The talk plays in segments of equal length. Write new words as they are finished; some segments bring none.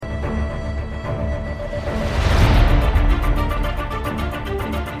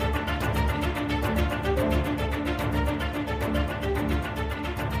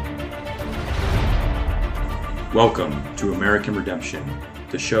Welcome to American Redemption,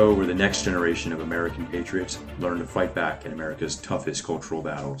 the show where the next generation of American patriots learn to fight back in America's toughest cultural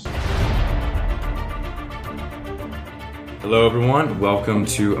battles. Hello everyone, welcome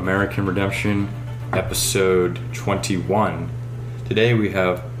to American Redemption, episode 21. Today we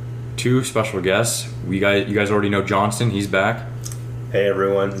have two special guests. You guys already know Johnson, he's back. Hey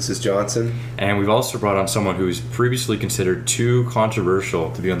everyone, this is Johnson. And we've also brought on someone who's previously considered too controversial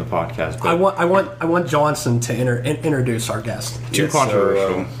to be on the podcast. I want Johnson to introduce our guest. Too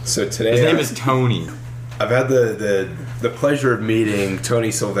controversial. So today, his name is Tony. I've had the pleasure of meeting Tony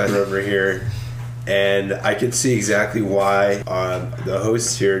Sylvester over here, and I could see exactly why the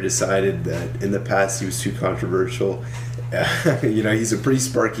hosts here decided that in the past he was too controversial. He's a pretty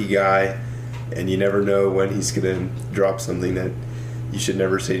sparky guy, and you never know when he's going to drop something that you should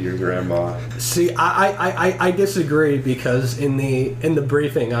never say to your grandma. See, I disagree because in the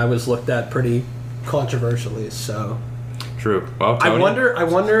briefing I was looked at pretty controversially. So true. Well, Tony, I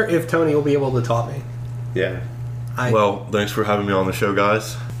wonder if Tony will be able to top me. Yeah. Well, thanks for having me on the show,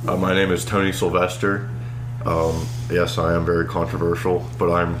 guys. My name is Tony Sylvester. Yes, I am very controversial,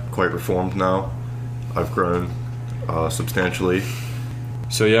 but I'm quite reformed now. I've grown substantially.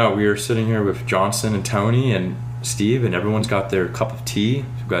 So yeah, we are sitting here with Johnson and Tony and Steve, and everyone's got their cup of tea.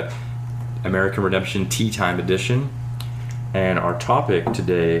 We've got American Redemption Tea Time Edition, and our topic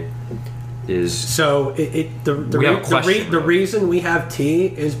today is... So the reason we have tea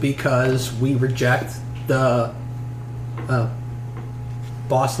is because we reject the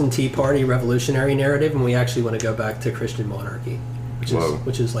Boston Tea Party revolutionary narrative, and we actually want to go back to Christian monarchy,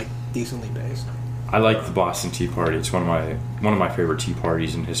 which is like decently based. I like the Boston Tea Party. It's one of my favorite tea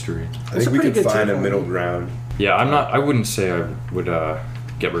parties in history. I think we could find a middle ground. Yeah, I wouldn't say I would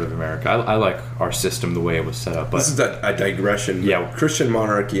get rid of America. I like our system the way it was set up. But this is a digression. Yeah. Christian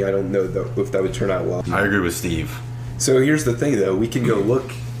monarchy, I don't know if that would turn out well. I agree with Steve. So here's the thing, though. We can go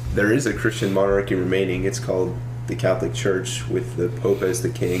look. There is a Christian monarchy remaining. It's called the Catholic Church with the Pope as the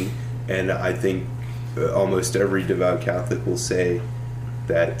king. And I think almost every devout Catholic will say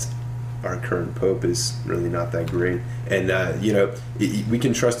that our current Pope is really not that great. And, we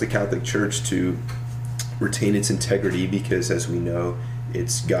can trust the Catholic Church to retain its integrity because, as we know,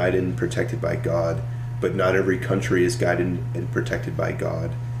 it's guided and protected by God. But not every country is guided and protected by God.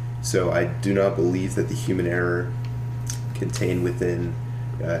 So I do not believe that the human error contained within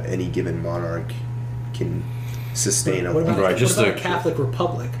any given monarch can sustain a life. Right, just a Catholic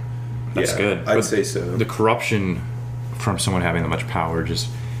republic. That's good. I'd say so. The corruption from someone having that much power just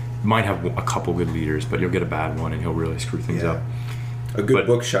might have a couple good leaders, but you'll get a bad one and he'll really screw things up. A good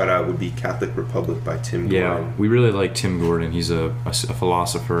book shout out would be Catholic Republic by Tim Gordon. Yeah, we really like Tim Gordon. He's a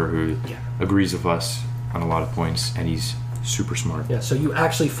philosopher who agrees with us on a lot of points, and he's super smart. Yeah, so you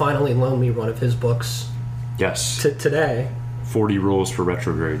actually finally loaned me one of his books. Yes. Today. 40 Rules for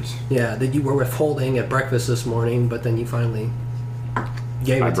Retrogrades. Yeah, that you were withholding at breakfast this morning, but then you finally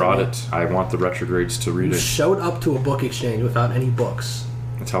gave it to me. I brought it. I want the retrogrades to read you it. Showed up to a book exchange without any books.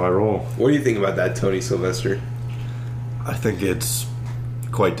 That's how I roll. What do you think about that, Tony Sylvester? I think it's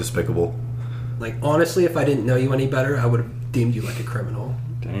quite despicable. Like, honestly, if I didn't know you any better, I would have deemed you like a criminal.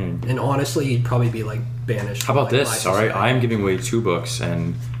 Dang. And honestly, you'd probably be, like, banished. How about this? All right, I'm giving away 2 books,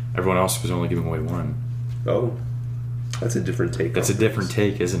 and everyone else was only giving away 1. Oh, that's a different take. That's a different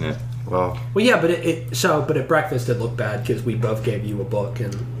take, isn't it? Well, yeah, but but at breakfast it looked bad because we both gave you a book,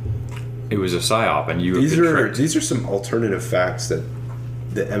 and it was a psyop, and you. These are some alternative facts that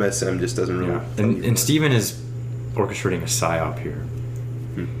the MSM just doesn't really. Yeah. And Stephen is orchestrating a psyop here.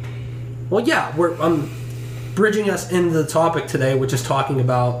 Well, yeah, I'm bridging us into the topic today, which is talking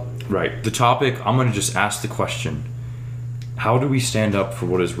about... Right. The topic, I'm going to just ask the question. How do we stand up for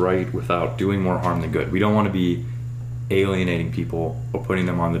what is right without doing more harm than good? We don't want to be alienating people or putting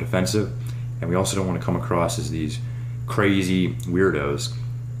them on the defensive, and we also don't want to come across as these crazy weirdos.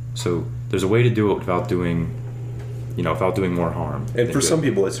 So there's a way to do it without doing more harm. And for some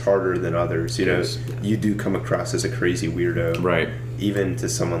people, it's harder than others. You do come across as a crazy weirdo. Right. Even to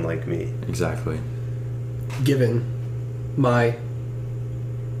someone like me. Exactly. Given my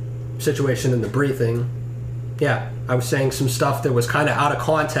situation in the briefing, I was saying some stuff that was kind of out of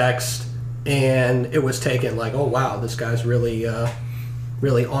context, and it was taken like, oh, wow, this guy's really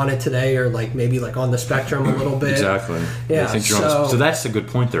on it today, or like maybe like on the spectrum a little bit. Exactly. Yeah. So that's a good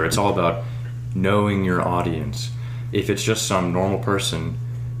point there. It's all about knowing your audience. If it's just some normal person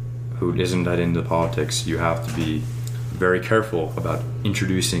who isn't that into politics, you have to be very careful about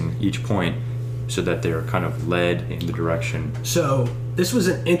introducing each point so that they're kind of led in the direction. So this was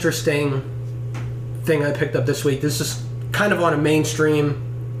an interesting thing I picked up this week. This is kind of on a mainstream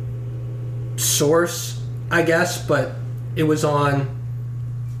source, I guess, but it was on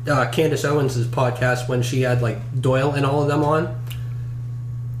Candace Owens' podcast when she had like Doyle and all of them on,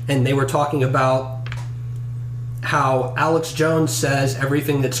 and they were talking about how Alex Jones says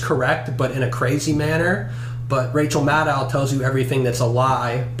everything that's correct but in a crazy manner, but Rachel Maddow tells you everything that's a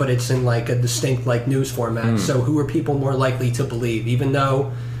lie, but it's in like a distinct like news format. So who are people more likely to believe? Even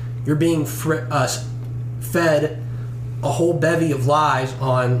though you're being fed a whole bevy of lies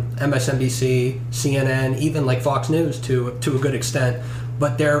on MSNBC, CNN, even like Fox News to a good extent,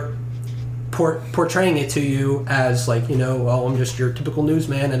 but they're portraying it to you as like, oh, I'm just your typical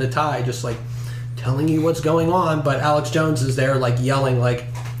newsman in a tie, just like telling you what's going on. But Alex Jones is there like yelling like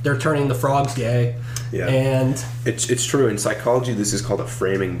they're turning the frogs gay. Yeah. And it's true. In psychology, this is called a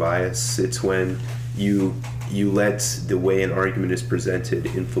framing bias. It's when you let the way an argument is presented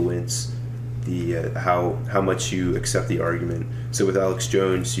influence the how much you accept the argument. So with Alex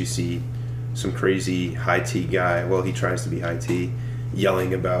Jones, you see some crazy high T guy. Well, he tries to be high T,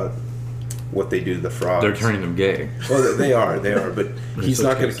 yelling about what they do to the frogs. They're turning them gay. Well, they are, but he's some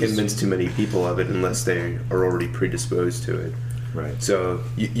not going to cases. convince too many people of it unless they are already predisposed to it. Right. So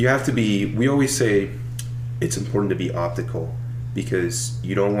you have to be. We always say it's important to be optical because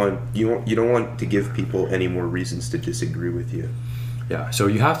you don't want to give people any more reasons to disagree with you. Yeah, so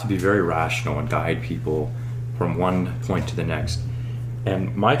you have to be very rational and guide people from one point to the next.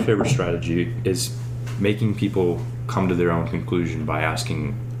 And my favorite strategy is making people come to their own conclusion by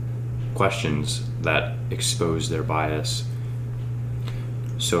asking questions that expose their bias.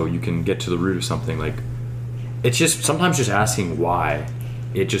 So you can get to the root of something. Like, it's just sometimes just asking why,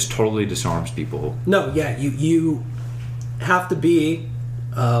 it just totally disarms people. no, yeah, you have to be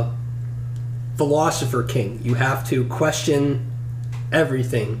a philosopher king. You have to question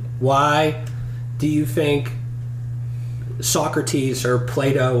everything. Why do you think Socrates or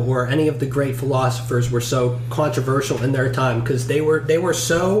Plato or any of the great philosophers were so controversial in their time? Because they were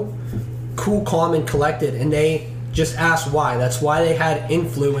so cool, calm, and collected, and they just asked why. That's why they had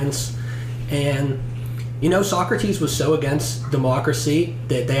influence. And Socrates was so against democracy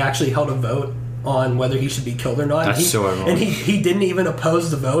that they actually held a vote on whether he should be killed or not. That's so ironic. And he didn't even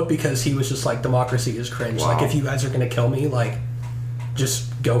oppose the vote because he was just like, democracy is cringe. Wow. Like, if you guys are going to kill me, like,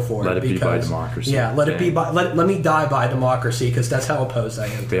 just go for Let it. it be by democracy. Yeah, let it be Dang. by let me die by democracy, because that's how opposed I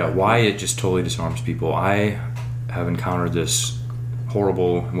am. But yeah, why it just totally disarms people. I have encountered this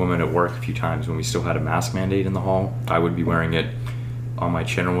horrible woman at work a few times when we still had a mask mandate in the hall. I would be wearing it on my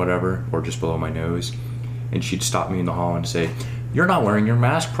chin or whatever, or just below my nose, and she'd stop me in the hall and say, "You're not wearing your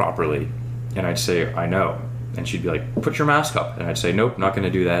mask properly." And I'd say, "I know." And she'd be like, "Put your mask up." And I'd say, "Nope, not going to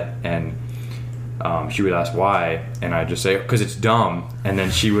do that." And she would ask why, and I'd just say, "Because it's dumb." And then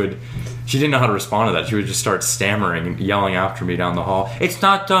she didn't know how to respond to that. She would just start stammering and yelling after me down the hall, "It's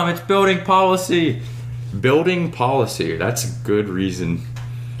not dumb, it's building policy." Building policy, that's a good reason.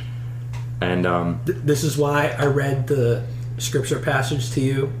 And This is why I read the scripture passage to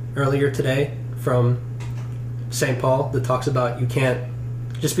you earlier today from St. Paul that talks about you can't,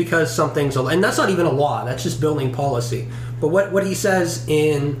 just because something's and that's not even a law, that's just building policy. But what he says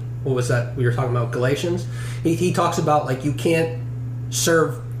in, what was that we were talking about, Galatians? He talks about like you can't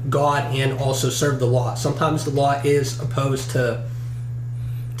serve God and also serve the law. Sometimes the law is opposed to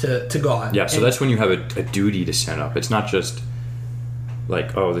God. yeah, so And- that's when you have a duty to stand up. It's not just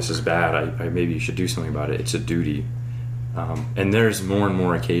like, oh, this is bad, I maybe should do something about it. It's a duty. And there's more and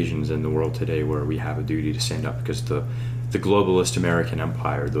more occasions in the world today where we have a duty to stand up, because the globalist American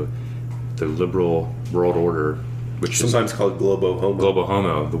empire, the liberal world order, which Sometimes is called globo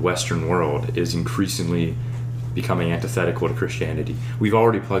homo. the Western world, is increasingly becoming antithetical to Christianity. We've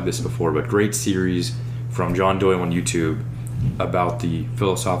already plugged this before, but great series from John Doyle on YouTube about the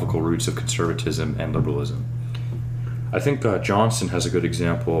philosophical roots of conservatism and liberalism. I think Johnson has a good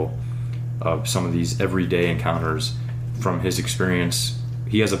example of some of these everyday encounters from his experience.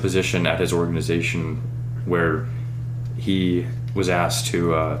 He has a position at his organization where he was asked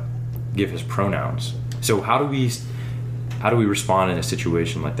to give his pronouns. So how do we respond in a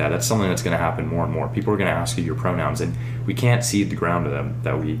situation like that? That's something that's going to happen more and more. People are going to ask you your pronouns, and we can't cede the ground to them.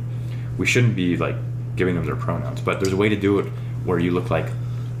 That we shouldn't be like giving them their pronouns. But there's a way to do it where you look like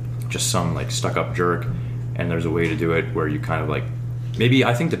just some like stuck-up jerk, and there's a way to do it where you kind of like, maybe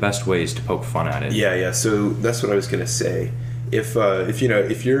I think the best way is to poke fun at it. Yeah. So that's what I was gonna say. If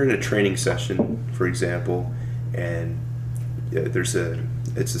you're in a training session, for example, and it's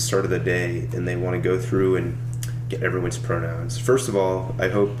the start of the day, and they want to go through and get everyone's pronouns. First of all, I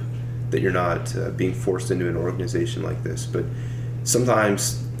hope that you're not being forced into an organization like this. But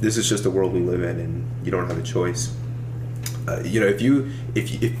sometimes this is just the world we live in, and you don't have a choice.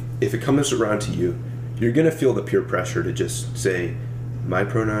 If it comes around to you, you're going to feel the peer pressure to just say, my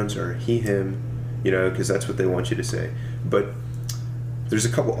pronouns are he, him, because that's what they want you to say. But there's a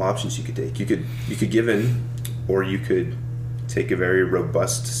couple options you could take. You could give in, or you could take a very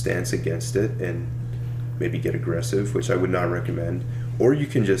robust stance against it and maybe get aggressive, which I would not recommend. Or you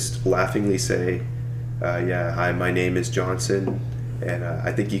can just laughingly say, hi, my name is Johnson, and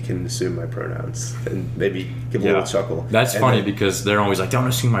I think you can assume my pronouns, and maybe give a little chuckle. That's and funny then, because they're always like, don't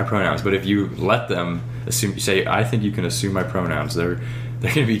assume my pronouns. But if you let them assume, say, I think you can assume my pronouns, they're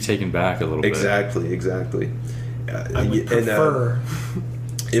going to be taken back a little exactly. I would prefer.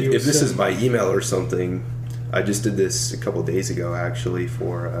 If this is by email or something, I just did this a couple days ago actually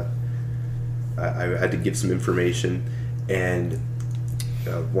for I had to give some information, and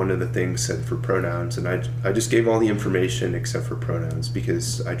one of the things said for pronouns, and I just gave all the information except for pronouns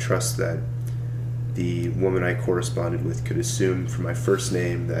because I trust that the woman I corresponded with could assume from my first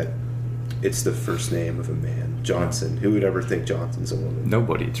name that it's the first name of a man, Johnson. Who would ever think Johnson's a woman?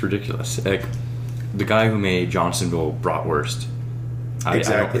 Nobody. It's ridiculous. Like, the guy who made Johnsonville bratwurst.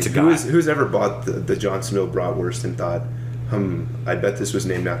 Exactly. It's a guy. Who's ever bought the Johnsonville bratwurst and thought, I bet this was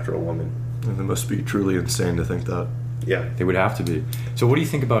named after a woman? And it must be truly insane to think that. Yeah. They would have to be. So what do you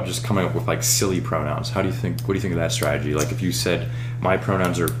think about just coming up with like silly pronouns? What do you think of that strategy? Like if you said, my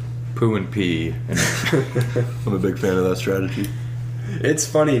pronouns are poo and pee. And I'm a big fan of that strategy. It's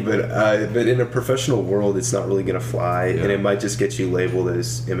funny, but in a professional world, it's not really going to fly, and it might just get you labeled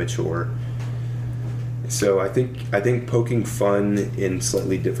as immature. So I think poking fun in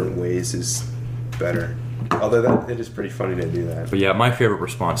slightly different ways is better. Although it is pretty funny to do that. But yeah, my favorite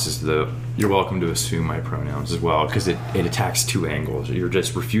response is you're welcome to assume my pronouns as well, because it attacks two angles. You're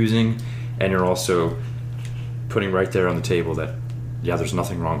just refusing, and you're also putting right there on the table that, yeah, there's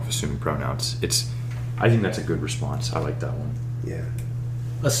nothing wrong with assuming pronouns. I think that's a good response. I like that one. Yeah.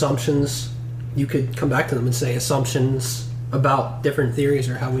 Assumptions, you could come back to them and say assumptions about different theories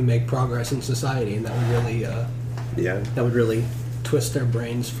or how we make progress in society, and that would really twist their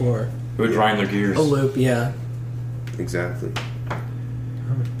brains for It would grind their gears. a loop. Yeah. Exactly.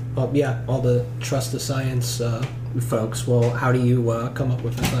 All the trust the science folks. Well, how do you come up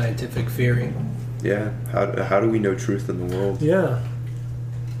with a scientific theory? Yeah. How do we know truth in the world? Yeah.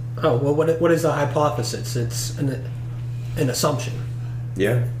 Oh well, what is a hypothesis? It's an assumption.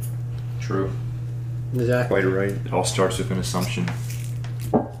 Yeah. True. Exactly. Quite right. It all starts with an assumption.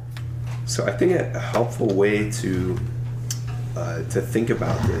 So I think a helpful way to think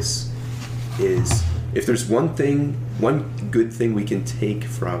about this is, if there's one good thing we can take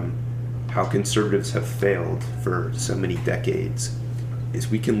from how conservatives have failed for so many decades, is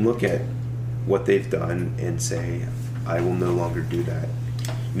we can look at what they've done and say, I will no longer do that.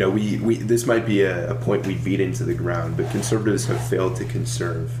 We this might be a point we beat into the ground, but conservatives have failed to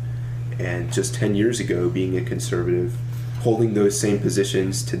conserve. And just 10 years ago, being a conservative, holding those same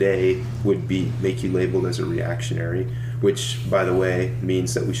positions today would make you labeled as a reactionary, which, by the way,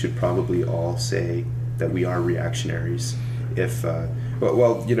 means that we should probably all say that we are reactionaries. If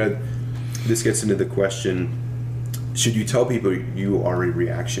this gets into the question, should you tell people you are a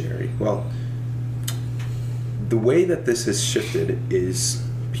reactionary? Well, the way that this has shifted is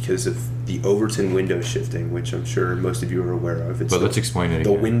because of the Overton window shifting, which I'm sure most of you are aware of. But let's explain it again.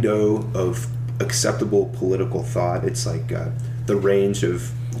 The again. window of acceptable political thought. It's like the range of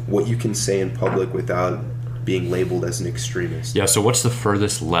what you can say in public without being labeled as an extremist. Yeah, so what's the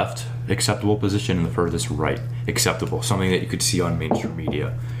furthest left acceptable position and the furthest right acceptable? Something that you could see on mainstream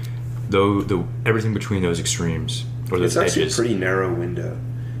media. Though everything between those extremes, or those edges. It's actually a pretty narrow window.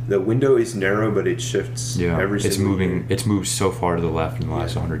 The window is narrow, but it shifts every single year. It's moved so far to the left in the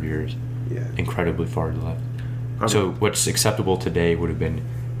last 100 years. Yeah. Incredibly far to the left. So what's acceptable today would have been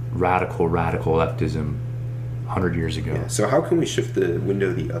radical leftism 100 years ago. Yeah. So how can we shift the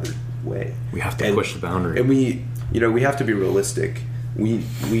window the other way? We have to push the boundary. And we have to be realistic.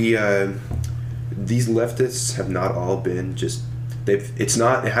 These leftists have not all been just it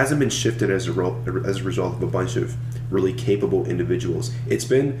hasn't been shifted as a result of a bunch of really capable individuals. It's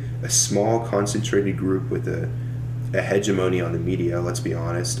been a small concentrated group with a hegemony on the media, let's be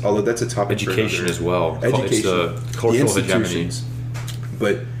honest. Although that's a topic education as well. Education, it's the cultural hegemony.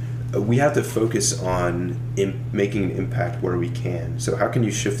 But we have to focus on making an impact where we can. So how can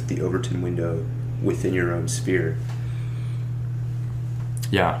you shift the Overton window within your own sphere?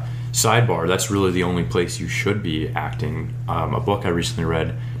 Yeah. Sidebar, that's really the only place you should be acting. A book I recently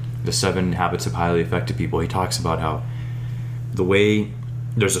read, The 7 Habits of Highly Effective People, he talks about how the way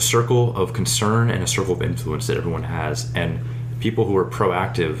there's a circle of concern and a circle of influence that everyone has, and people who are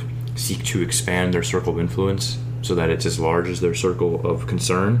proactive seek to expand their circle of influence so that it's as large as their circle of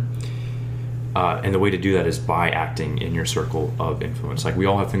concern. And the way to do that is by acting in your circle of influence. Like, we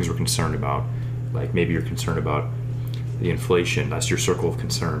all have things we're concerned about. Like, maybe you're concerned about the inflation. That's your circle of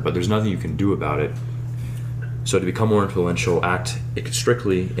concern. But there's nothing you can do about it. So to become more influential, act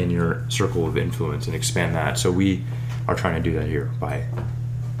strictly in your circle of influence and expand that. So we are trying to do that here by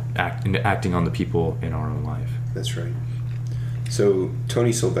acting on the people in our own life. That's right. So,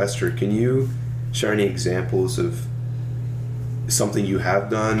 Tony Sylvester, can you share any examples of something you have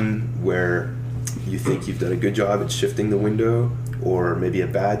done where you think you've done a good job at shifting the window, or maybe a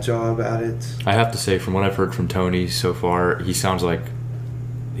bad job at it? I have to say, from what I've heard from Tony so far, he sounds like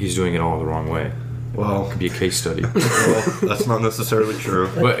he's doing it all the wrong way. Well, Could be a case study. well, that's not necessarily true.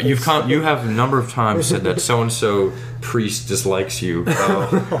 But you have a number of times said that so-and-so priest dislikes you.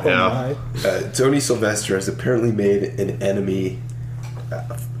 Yeah. Tony Sylvester has apparently made an enemy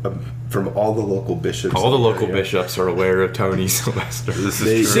from all the local bishops. All the in local area. bishops are aware of Tony Sylvester. This is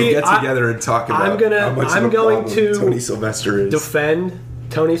They, true. See, they get together and talk about how much I'm of a going problem to Tony Sylvester is. defend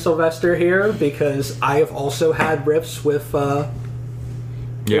Tony Sylvester here because I have also had riffs with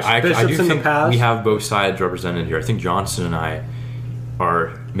Yeah, I bishops do in the think past. we have both sides represented here. I think Johnson and I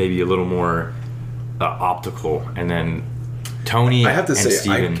are maybe a little more optical, and then Tony I have to and say,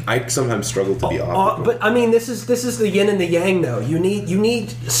 Stephen. I sometimes struggle to be optical. but I mean, this is the yin and the yang, though. You need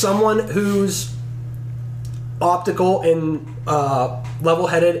someone who's optical and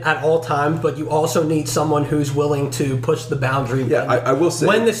level-headed at all times, but you also need someone who's willing to push the boundary. Yeah, I will say-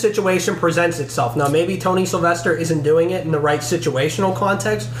 when the situation presents itself. Now, maybe Tony Sylvester isn't doing it in the right situational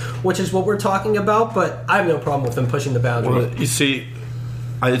context, which is what we're talking about. But I have no problem with him pushing the boundary. Well, you see,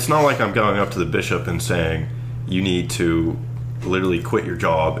 it's not like I'm going up to the bishop and saying you need to literally quit your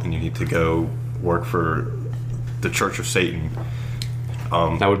job and you need to go work for the Church of Satan.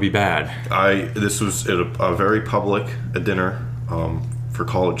 That would be bad. This was at a very public dinner for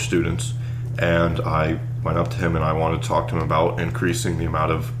college students, and I went up to him and I wanted to talk to him about increasing the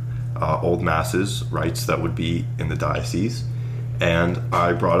amount of old masses rites that would be in the diocese. And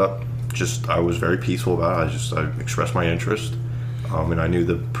I brought up, I was very peaceful about it. I expressed my interest, and I knew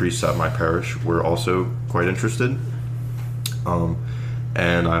the priests at my parish were also quite interested.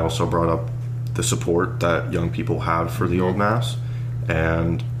 And I also brought up the support that young people have for the old mass.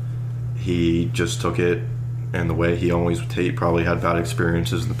 And he just took it in the way he always would. He probably had bad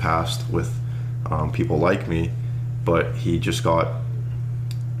experiences in the past with people like me, but he just got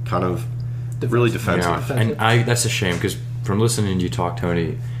kind of really defensive. Yeah, and that's a shame, because from listening to you talk,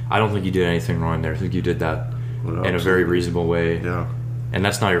 Tony, I don't think you did anything wrong there. I think you did that in a very reasonable way. Yeah. And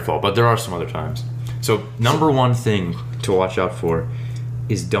that's not your fault, but there are some other times. So, number one thing to watch out for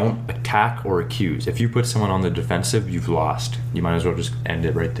is don't attack or accuse. If you put someone on the defensive, you've lost. You might as well just end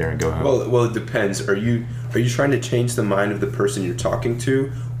it right there and go home. Well, it depends. Are you trying to change the mind of the person you're talking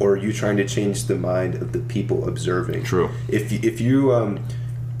to, or are you trying to change the mind of the people observing? True. If you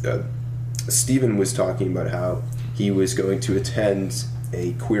Stephen was talking about how he was going to attend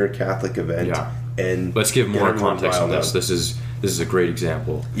a queer Catholic event, Yeah. and Let's give get more everyone context on riled this. up. This is a great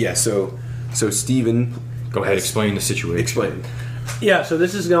example. Yeah. So Stephen, Go ahead, explain the situation. explain. Yeah, so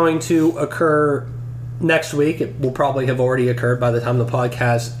this is going to occur next week. It will probably have already occurred by the time the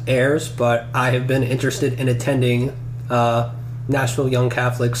podcast airs, but I have been interested in attending Nashville Young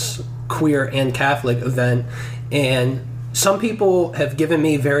Catholics Queer and Catholic event, and some people have given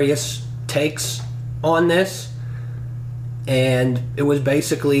me various takes on this, and it was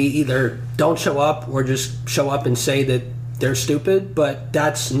basically either don't show up or just show up and say that they're stupid, but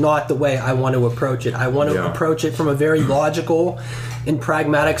that's not the way I want to approach it. I want to approach it from a very logical and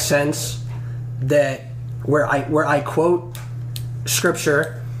pragmatic sense, that where I quote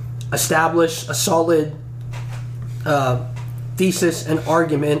scripture, establish a solid thesis and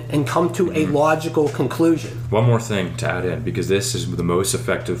argument, and come to a logical conclusion. One more thing to add in, because this is the most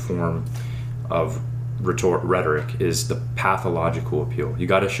effective form of rhetoric, is the pathological appeal. You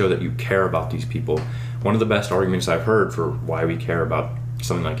got to show that you care about these people. One of the best arguments I've heard for why we care about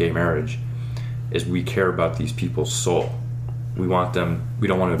something like gay marriage is we care about these people's soul. We want them. We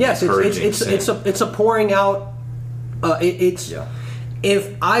don't want to. Yes, it's a pouring out.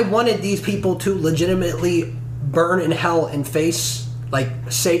 If I wanted these people to legitimately burn in hell and face like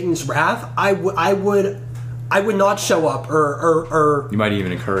Satan's wrath, I would not show up or You might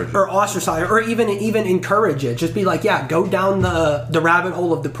even encourage it. or ostracize or even encourage it. Just be like, yeah, go down the rabbit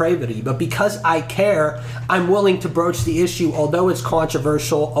hole of depravity. But because I care, I'm willing to broach the issue, although it's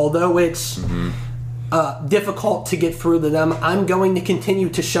controversial, although it's difficult to get through to them. I'm going to continue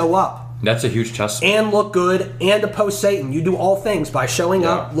to show up That's a huge testament. and look good and oppose Satan. You do all things by showing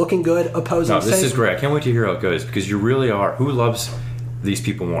up, looking good, opposing No, Satan. this is great. I can't wait to hear how it goes, because you really are. Who loves these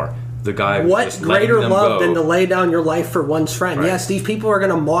people more? the guy what just letting greater them love go. than to lay down your life for one's friend? Right. Yes, these people are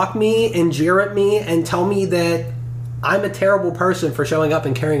going to mock me and jeer at me and tell me that I'm a terrible person for showing up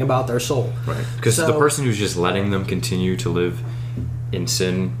and caring about their soul. Right. Because the person who's just letting them continue to live in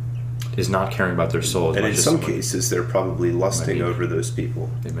sin is not caring about their soul as And much in as some someone- cases, they're probably lusting Maybe. over those people.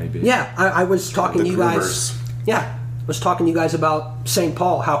 It may be. Yeah, I was talking The to you groomers. guys. Yeah, I was talking to you guys about St.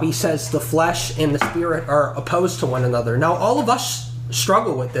 Paul, how he says the flesh and the spirit are opposed to one another. Now, all of us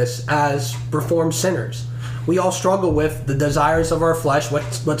struggle with this as reformed sinners. We all struggle with the desires of our flesh,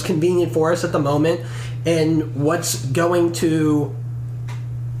 what's convenient for us at the moment, and what's going to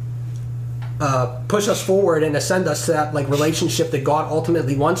push us forward and ascend us to that like relationship that God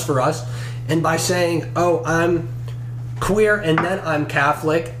ultimately wants for us. And by saying, "Oh, I'm queer and then I'm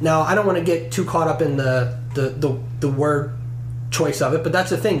Catholic." Now, I don't want to get too caught up in the word choice of it, but that's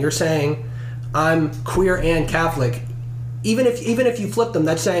the thing. You're saying I'm queer and Catholic. Even if you flip them,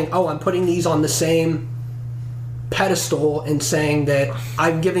 that's saying, "Oh, I'm putting these on the same pedestal and saying that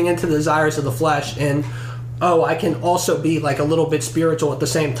I'm giving into the desires of the flesh, and oh, I can also be like a little bit spiritual at the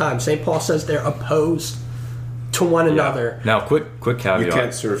same time." St. Paul says they're opposed to one another. Now, quick caveat. You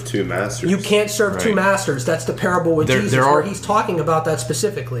can't serve two masters. You can't serve two Right. masters. That's the parable with Jesus, there are- where he's talking about that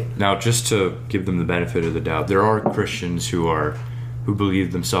specifically. Now, just to give them the benefit of the doubt, there are Christians who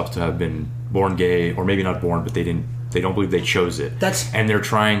believe themselves to have been born gay, or maybe not born, but they don't believe they chose it. And they're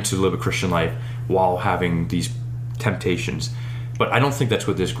trying to live a Christian life while having these temptations. But I don't think that's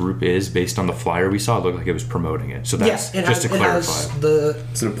what this group is. Based on the flyer we saw, it looked like it was promoting it. So that's just to clarify.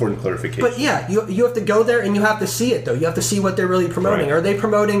 It's an important clarification. But yeah, you have to go there and you have to see it, though. You have to see what they're really promoting. Right. Are they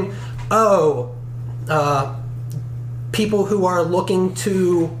promoting, people who are looking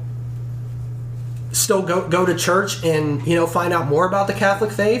to still go to church and, find out more about the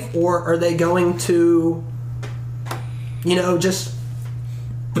Catholic faith? Or are they going to, just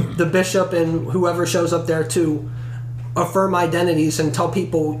the bishop and whoever shows up there to affirm identities and tell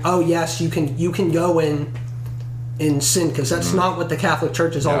people, "Oh yes, you can go in sin," because that's not what the Catholic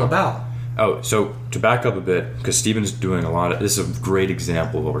Church is all No. about. Oh, so to back up a bit, because Stephen's doing a lot of this is a great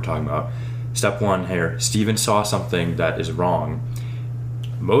example of what we're talking about. Step one here, Stephen saw something that is wrong.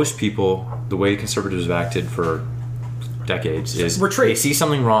 Most people, the way conservatives have acted for decades is Retreat. they see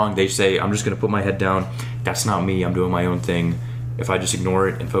something wrong, they say, "I'm just going to put my head down. That's not me. I'm doing my own thing. If I just ignore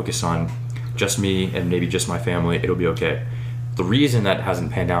it and focus on just me and maybe just my family, it'll be okay." The reason that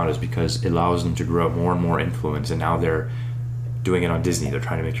hasn't panned out is because it allows them to grow more and more influence, and now they're doing it on Disney. They're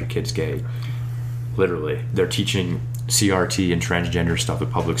trying to make your kids gay. Literally. They're teaching CRT and transgender stuff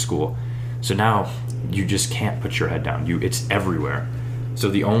at public school. So now you just can't put your head down. It's everywhere. So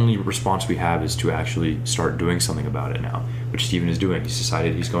the only response we have is to actually start doing something about it now, which Stephen is doing. He's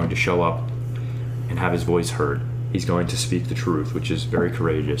decided he's going to show up and have his voice heard. He's going to speak the truth, which is very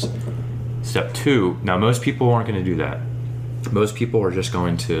courageous. Step two, now most people aren't going to do that. Most people are just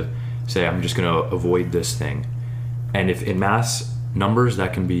going to say, "I'm just going to avoid this thing." And if in mass numbers,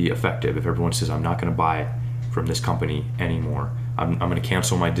 that can be effective. If everyone says, "I'm not going to buy from this company anymore. I'm going to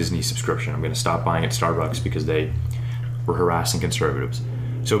cancel my Disney subscription. I'm going to stop buying at Starbucks because they were harassing conservatives."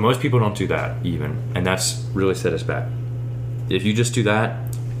 So most people don't do that even, and that's really set us back. If you just do that,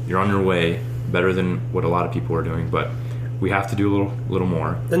 you're on your way, better than what a lot of people are doing, but we have to do a little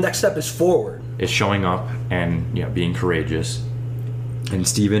more. The next step is forward. Is showing up and being courageous. And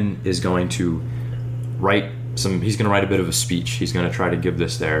Stephen is going to he's going to write a bit of a speech. He's going to try to give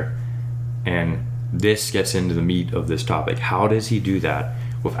this there. And this gets into the meat of this topic. How does he do that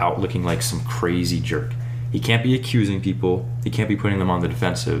without looking like some crazy jerk? He can't be accusing people. He can't be putting them on the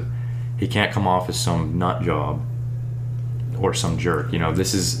defensive. He can't come off as some nut job or some jerk. You have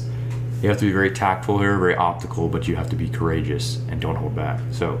to be very tactful here, very optical, but you have to be courageous and don't hold back.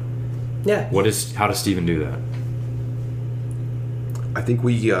 So Yeah. how does Stephen do that? I think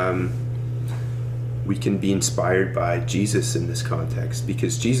we can be inspired by Jesus in this context,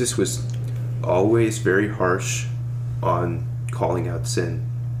 because Jesus was always very harsh on calling out sin.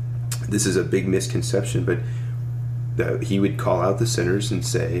 This is a big misconception, but that he would call out the sinners and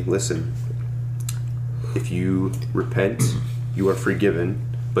say, "Listen, if you repent, you are forgiven,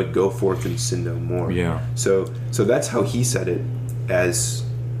 but go forth and sin no more." Yeah. So that's how he said it, as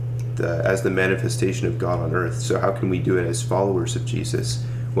the manifestation of God on earth. So how can we do it as followers of Jesus?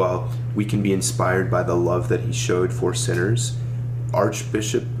 Well, we can be inspired by the love that he showed for sinners.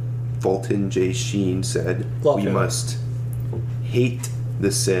 Archbishop Fulton J. Sheen said, Love "We him. must hate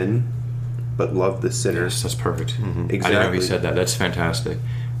the sin, but love the sinner." Yes, that's perfect. Exactly. I didn't know he said that. That's fantastic.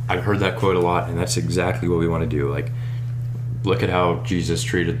 I've heard that quote a lot, and that's exactly what we want to do. Like, look at how Jesus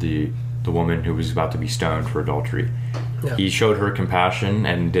treated the the woman who was about to be stoned for adultery. Yeah. He showed her compassion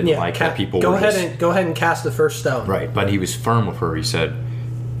and didn't like that people go were ahead and cast the first stone. right, but he was firm with her. He said,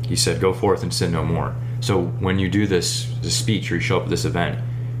 "Go forth and sin no more." So when you do this speech or you show up at this event,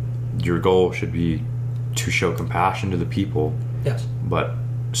 your goal should be to show compassion to the people, Yes. but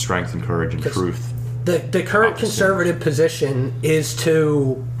strength and courage and truth. The current conservative position is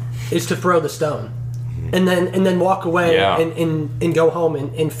to throw the stone, and then walk away and go home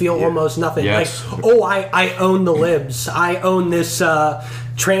and feel almost nothing. Yes. Like, oh, I own the libs. I own this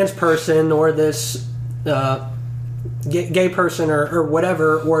trans person or this gay person or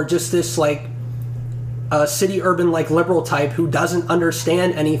whatever, or just this like city urban like liberal type who doesn't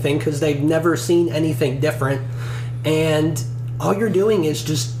understand anything because they've never seen anything different, and all you're doing is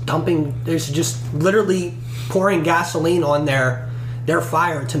just dumping. There's just literally pouring gasoline on their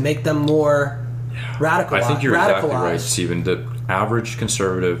fire to make them more radicalized. I think you're exactly right, Stephen. The average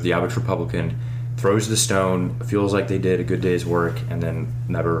conservative, the average Republican, throws the stone, feels like they did a good day's work, and then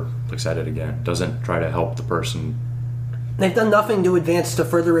never looks at it again. Doesn't try to help the person. They've done nothing to advance the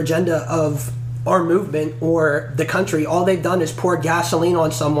further agenda of our movement or the country. All they've done is pour gasoline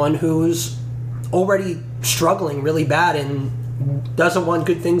on someone who's already struggling really bad and doesn't want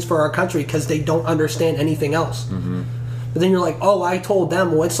good things for our country because they don't understand anything else. Mm-hmm. But then you're like, oh, I told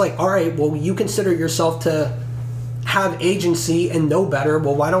them. Well, it's like, all right, well, you consider yourself to have agency and know better.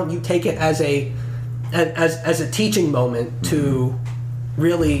 Well, why don't you take it as a teaching moment to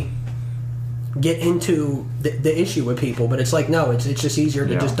really get into the issue with people? But it's like, no, it's just easier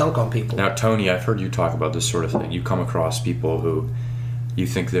to just dunk on people. Now, Tony, I've heard you talk about this sort of thing. You come across people who you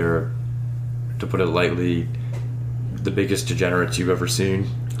think they're, to put it lightly, the biggest degenerates you've ever seen.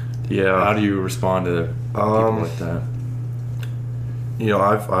 Yeah. How do you respond to people like that? You know,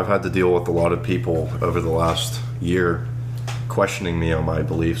 I've had to deal with a lot of people over the last year questioning me on my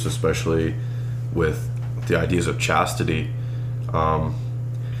beliefs, especially with the ideas of chastity. And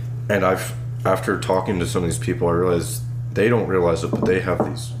after talking to some of these people, I realized they don't realize it, but they have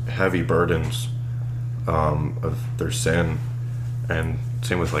these heavy burdens of their sin. And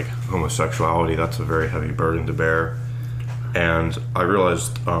same with like homosexuality, that's a very heavy burden to bear. And I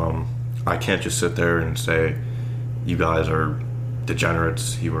realized I can't just sit there and say, you guys are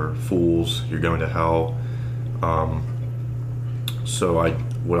degenerates, you are fools, you're going to hell. So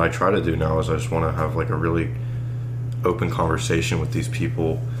what I try to do now is I just want to have like a really open conversation with these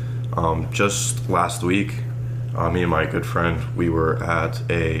people. Just last week, me and my good friend, we were at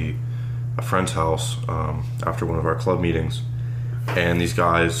a friend's house after one of our club meetings. And these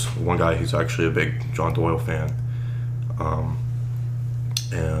guys, one guy, he's actually a big John Doyle fan,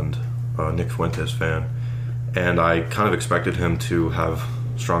 and Nick Fuentes fan, and I kind of expected him to have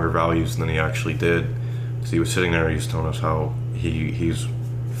stronger values than he actually did, because he was sitting there, he was telling us how his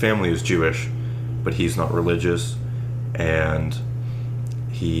family is Jewish, but he's not religious, and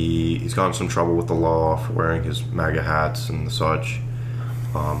he's gotten some trouble with the law for wearing his MAGA hats and such.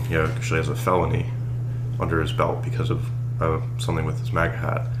 He actually has a felony under his belt because of something with his MAGA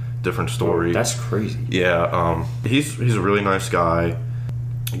hat. Different story. Oh, that's crazy. Yeah, he's a really nice guy.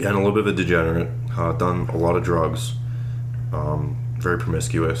 Again, a little bit of a degenerate. Done a lot of drugs. Very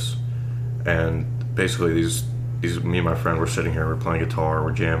promiscuous. And basically, these me and my friend were sitting here. We're playing guitar.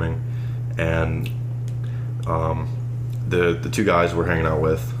 We're jamming, and the two guys we're hanging out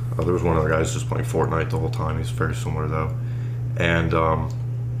with. There was one other guy who's just playing Fortnite the whole time. He's very similar though, and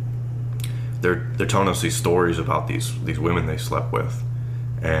they're telling us these stories about these women they slept with,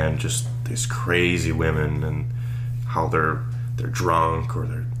 and just these crazy women, and how they're drunk, or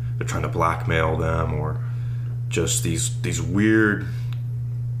they're trying to blackmail them, or just these weird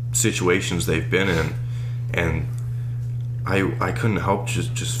situations they've been in. And I couldn't help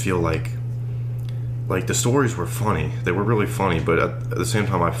just feel like the stories were funny. They were really funny, but at the same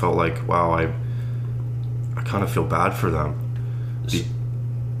time I felt like, wow, I kind of feel bad for them.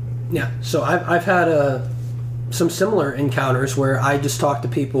 Yeah, so I've had some similar encounters where I just talk to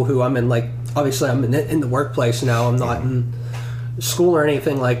people who I'm in, like, obviously I'm in the workplace now, I'm not in school or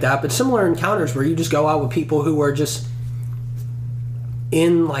anything like that, but similar encounters where you just go out with people who are just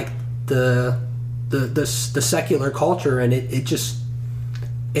in like the secular culture, and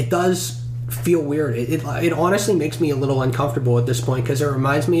it does feel weird. It honestly makes me a little uncomfortable at this point, because it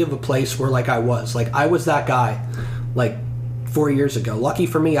reminds me of a place where I was that guy like 4 years ago. Lucky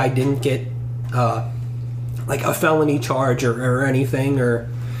for me, I didn't get like a felony charge or anything, or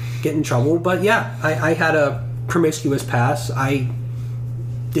get in trouble. But yeah, I had a promiscuous past. I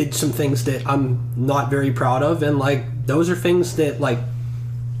did some things that I'm not very proud of, and like those are things that like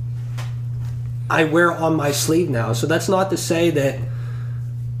I wear on my sleeve now. So that's not to say that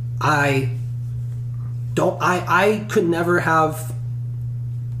I could never have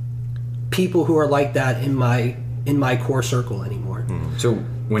people who are like that in my core circle anymore. So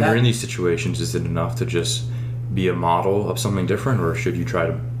when you're in these situations, is it enough to just be a model of something different, or should you try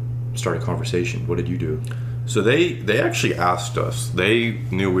to start a conversation? What did you do? So they actually asked us. They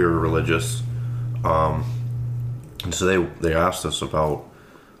knew we were religious, and so they asked us about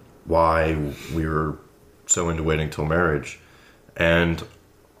why we were so into waiting till marriage. And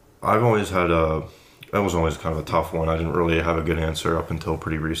I've always had that was always kind of a tough one. I didn't really have a good answer up until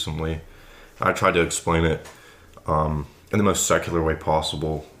pretty recently. I tried to explain it in the most secular way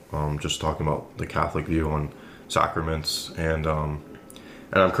possible, just talking about the Catholic view on sacraments, and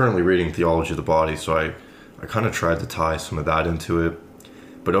I'm currently reading Theology of the Body, so I kind of tried to tie some of that into it,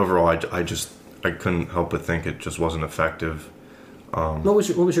 but overall I couldn't help but think it just wasn't effective. What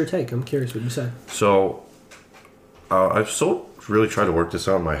was your take? I'm curious what you said. So I've still really tried to work this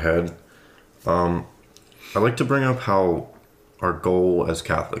out in my head. I like to bring up how our goal as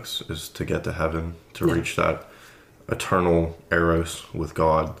Catholics is to get to heaven, to reach that eternal eros with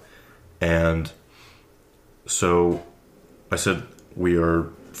God. And so I said we are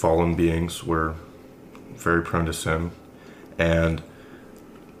fallen beings. We're very prone to sin. And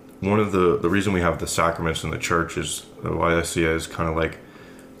one of the reason we have the sacraments in the church is, why I see it as kind of like,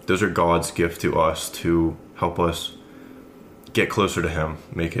 those are God's gift to us to help us get closer to Him,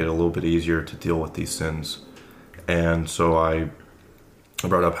 make it a little bit easier to deal with these sins. And so I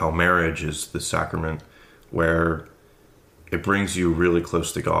brought up how marriage is the sacrament where it brings you really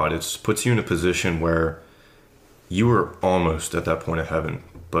close to God. It puts you in a position where you are almost at that point of heaven,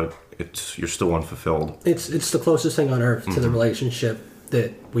 but you're still unfulfilled. It's the closest thing on earth to the relationship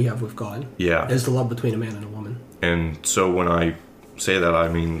that we have with God. Yeah. Is the love between a man and a woman. And so when I say that, I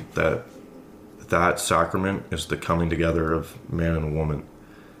mean that sacrament is the coming together of man and a woman.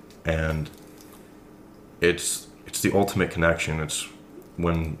 And it's the ultimate connection. It's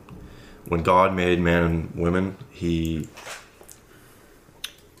when God made man and women, the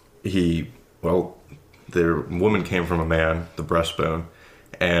woman came from a man, the breastbone,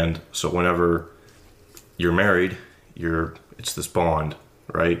 and so whenever you're married, it's this bond,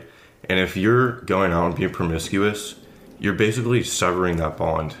 right? And if you're going out and being promiscuous, you're basically severing that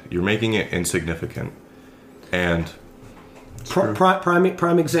bond. You're making it insignificant. And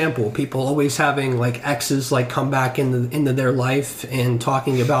prime example, people always having like exes like come back into their life and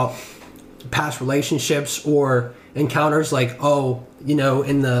talking about past relationships or encounters, like, oh, in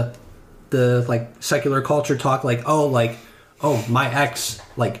the like secular culture talk, like, oh, my ex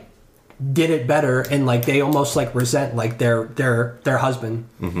like did it better, and like they almost like resent like their husband.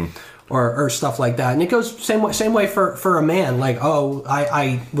 Mm-hmm. Or stuff like that. And it goes same way for a man, like, oh,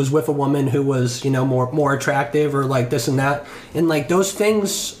 I was with a woman who was more attractive, or like this and that, and like those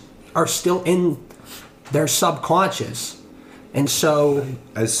things are still in their subconscious. And so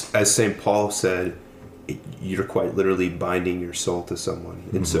as St. Paul said, you're quite literally binding your soul to someone.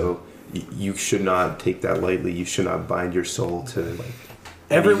 And so you should not take that lightly. You should not bind your soul to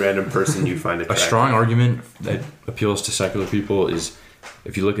every random person you find attractive. A strong argument that appeals to secular people is,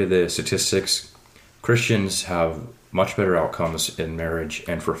 if you look at the statistics, Christians have much better outcomes in marriage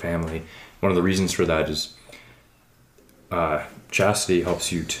and for family. One of the reasons for that is chastity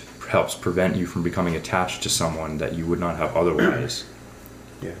helps prevent you from becoming attached to someone that you would not have otherwise.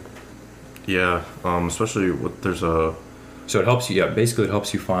 Yeah. Especially So it helps you. Yeah, basically it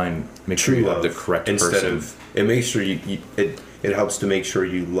helps you make sure you love the correct person. It makes sure it helps to make sure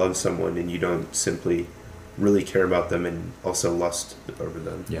you love someone and you don't simply really care about them and also lust over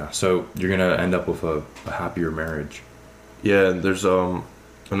them. Yeah, so you're gonna end up with a happier marriage. Yeah, and there's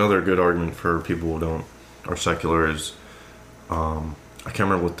another good argument for people who are secular is I can't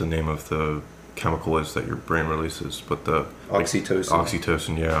remember what the name of the chemical is that your brain releases, but the oxytocin.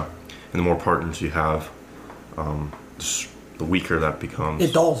 Oxytocin, yeah. And the more partners you have, the weaker that becomes.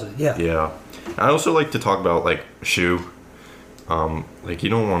 It dulls it, yeah. Yeah. I also like to talk about like shoe. Like you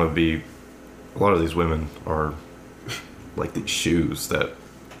don't want to be. A lot of these women are like these shoes that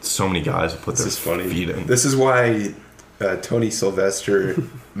so many guys put their feet in. This is why Tony Sylvester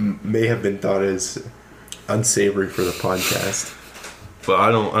may have been thought as unsavory for the podcast. But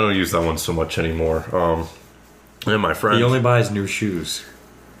I don't use that one so much anymore. And my friend, he only buys new shoes.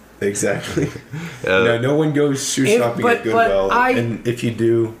 Exactly. No one goes shoe shopping at Goodwill, and if you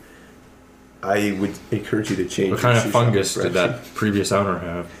do, I would encourage you to change. What kind of fungus did that previous owner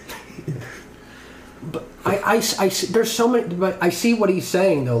have? But I there's so many, but I see what he's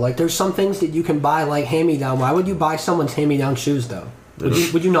saying though. Like there's some things that you can buy like hand-me-down. Why would you buy someone's hand-me-down shoes though?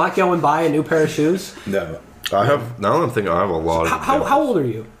 Would you not go and buy a new pair of shoes? No. I have, now that I'm thinking, I have a lot of How old are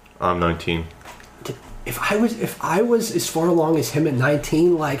you? I'm 19. If I was as far along as him at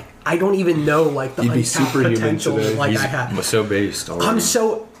 19, like I don't even know like the He'd be untapped superhuman potential today. like He's I had. so based already. I'm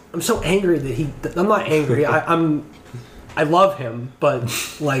so angry that I'm not angry. I love him, but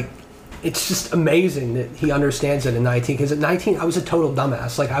like it's just amazing that he understands it at 19. Because at 19, I was a total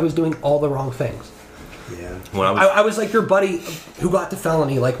dumbass. Like I was doing all the wrong things. Yeah. When I was like your buddy who got the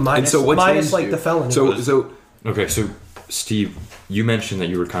felony, like minus And so what minus changed like you? the felony. So Okay, so Steve, you mentioned that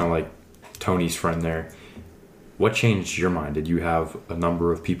you were kind of like Tony's friend there. What changed your mind? Did you have a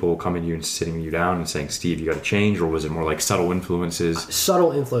number of people coming to you and sitting you down and saying, Steve, you got to change? Or was it more like subtle influences?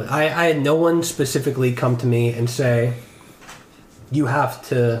 Subtle influence. I had no one specifically come to me and say, you have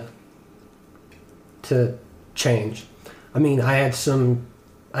to change. I mean, I had some,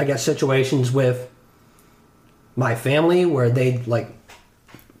 I guess, situations with my family where they'd like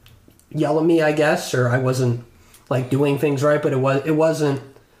yell at me, I guess, or I wasn't like doing things right, but it wasn't.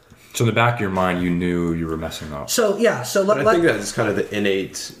 So in the back of your mind, you knew you were messing up. So yeah, so but I think that's kind of the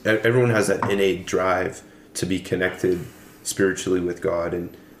innate. Everyone has that innate drive to be connected spiritually with God,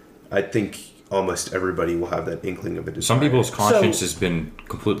 and I think almost everybody will have that inkling of a desire. Some people's conscience has been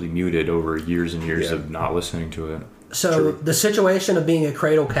completely muted over years and years Yeah. of not listening to it. So True. the situation of being a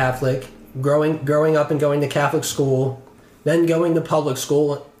cradle Catholic, growing up and going to Catholic school, then going to public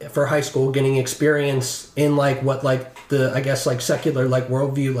school for high school, getting experience in like what like the I guess like secular like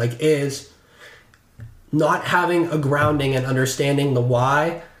worldview like is, not having a grounding and understanding the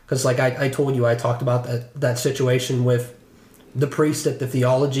why. Because like I told you, I talked about that situation with the priest at the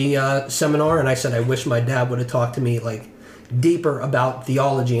theology seminar, and I said I wish my dad would have talked to me like deeper about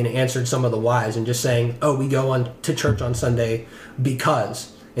theology and answered some of the whys, and just saying, oh, we go on to church on Sunday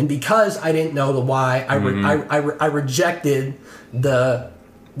because I didn't know the why, I rejected the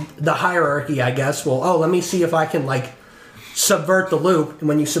hierarchy, I guess. Well, let me see if I can like subvert the loop, and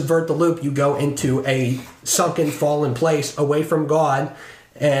when you subvert the loop, you go into a sunken, fallen place away from God.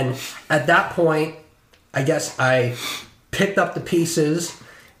 And at that point, I guess I picked up the pieces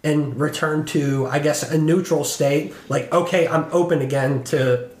and returned to, I guess, a neutral state. Like, okay, I'm open again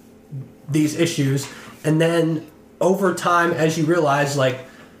to these issues. And then over time, as you realize, like,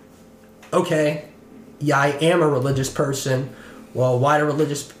 okay, yeah, I am a religious person. Well, why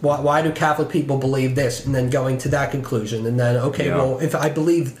do Catholic people believe this? And then going to that conclusion. And then, okay, Yeah. well, if I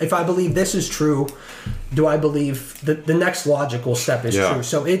believe this is true, do I believe the next logical step is Yeah. true?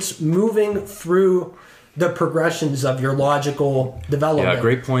 So it's moving through the progressions of your logical development. Yeah,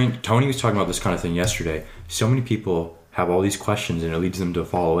 great point. Tony was talking about this kind of thing yesterday. So many people have all these questions and it leads them to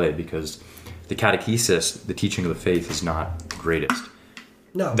fall away because the catechesis, the teaching of the faith, is not the greatest.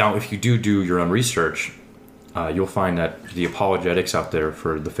 No. Now, if you do your own research, you'll find that the apologetics out there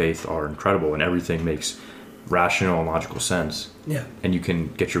for the faith are incredible and everything makes rational and logical sense. Yeah. And you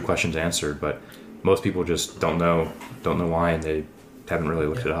can get your questions answered, but most people just don't know why, and they haven't really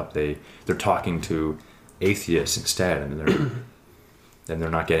looked it up. They're talking to atheists instead, and they're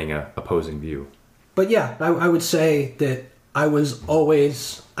not getting a opposing view. But yeah, I would say that I was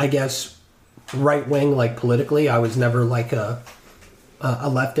always, I guess, right wing, like politically. I was never like a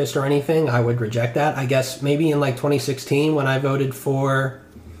leftist or anything. I would reject that. I guess maybe in like 2016 when I voted for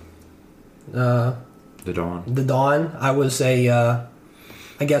The Dawn. the Dawn, I was I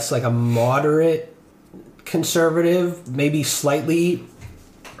guess like a moderate conservative, maybe slightly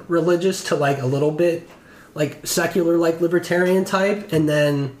religious to like a little bit like secular, like libertarian type. And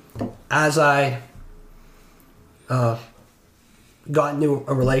then as I got into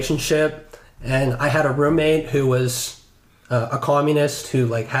a relationship, and I had a roommate who was a communist who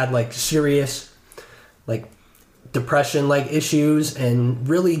like had like serious like depression like issues and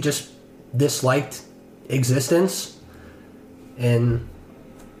really just disliked existence, and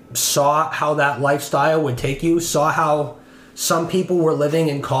saw how that lifestyle would take you, saw how some people were living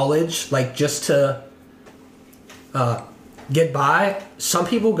in college like just to get by. Some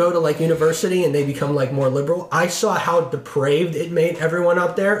people go to like university and they become like more liberal. I saw how depraved it made everyone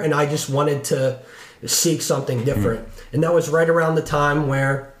up there, and I just wanted to seek something different. And that was right around the time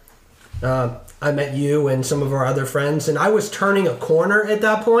where I met you and some of our other friends, and I was turning a corner at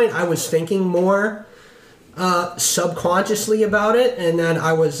that point. I was thinking more subconsciously about it, and then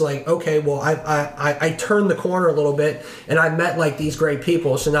I was like, okay, well, I turned the corner a little bit, and I met like these great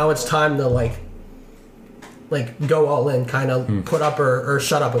people, so now it's time to like go all in, kind of put up or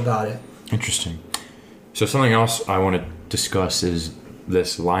shut up about it. Interesting. So something else I want to discuss is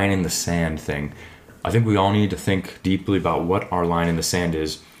this line in the sand thing. I think we all need to think deeply about what our line in the sand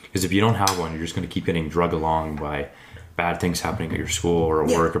is, because if you don't have one, you're just going to keep getting drug along by bad things happening at your school or at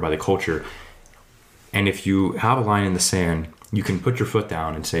work or by the culture. And if you have a line in the sand, you can put your foot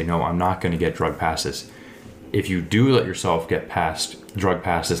down and say, no, I'm not going to get drug passes. If you do let yourself get past drug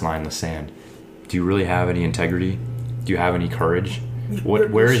passes line in the sand, do you really have any integrity? Do you have any courage?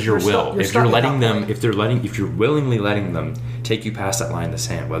 Where is your will? If you're letting them, if you're willingly letting them take you past that line in the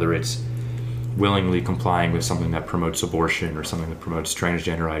sand, whether it's willingly complying with something that promotes abortion or something that promotes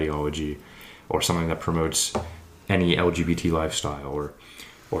transgender ideology or something that promotes any LGBT lifestyle or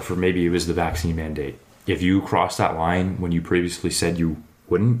for maybe it was the vaccine mandate. If you cross that line when you previously said you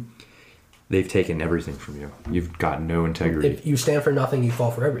wouldn't, they've taken everything from you. You've got no integrity. If you stand for nothing, you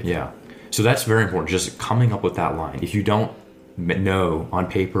fall for everything. Yeah. So that's very important, just coming up with that line. If you don't know on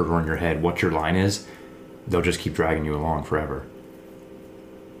paper or in your head what your line is, they'll just keep dragging you along forever.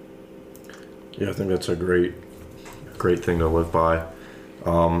 Yeah, I think that's a great thing to live by.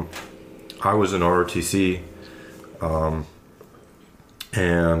 I was in ROTC,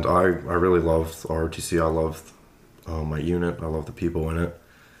 and I really loved ROTC. I loved my unit. I love the people in it.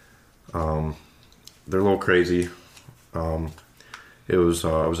 They're a little crazy. It was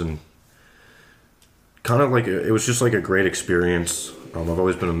I was in kind of like it was just like a great experience. I've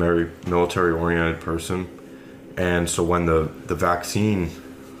always been a very military oriented person, and so when the vaccine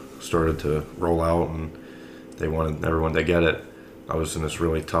started to roll out and they wanted everyone to get it, I was in this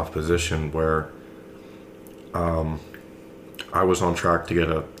really tough position where I was on track to get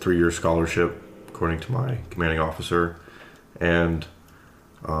a 3-year scholarship according to my commanding officer, and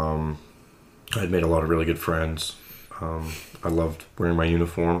I had made a lot of really good friends. I loved wearing my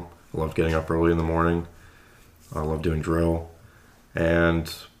uniform. I loved getting up early in the morning. I loved doing drill.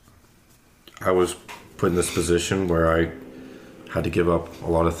 And I was put in this position where I had to give up a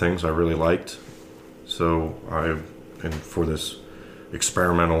lot of things I really liked. So and for this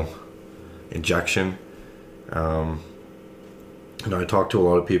experimental injection, and I talked to a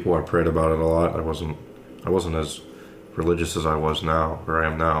lot of people. I prayed about it a lot. I wasn't as religious as I was now, or I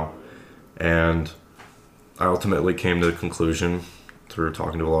am now. And I ultimately came to the conclusion through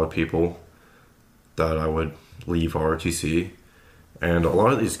talking to a lot of people that I would leave ROTC. And a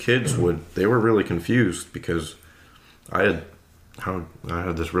lot of these kids they were really confused because I had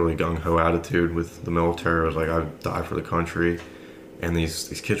this really gung-ho attitude with the military. I was like, I'd die for the country. And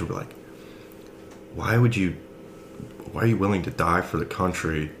these kids would be like, why are you willing to die for the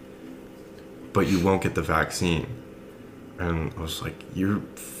country, but you won't get the vaccine? And I was like, you're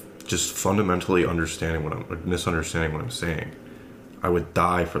just fundamentally misunderstanding what I'm saying. I would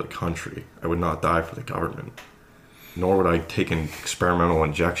die for the country. I would not die for the government. Nor would I take in experimental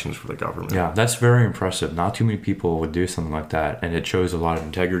injections for the government. Yeah, that's very impressive. Not too many people would do something like that, and it shows a lot of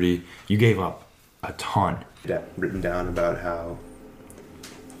integrity. You gave up a ton. Written down about how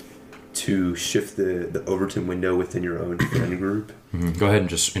to shift the Overton window within your own friend group. Mm-hmm. Go ahead and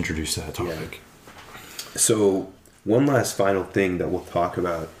just introduce that topic. Yeah. So one last final thing that we'll talk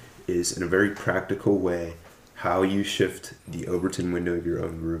about is, in a very practical way, how you shift the Overton window of your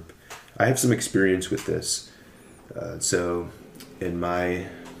own group. I have some experience with this. So in my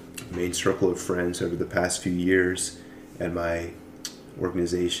main circle of friends over the past few years and my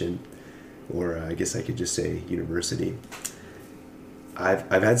organization, or I guess I could just say university, I've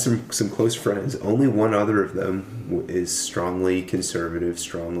had some close friends. Only one other of them is strongly conservative,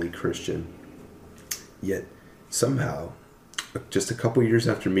 strongly Christian. Yet somehow, just a couple years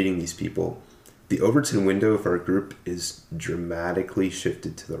after meeting these people, the Overton window of our group is dramatically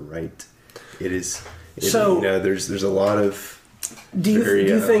shifted to the right. There's a lot of do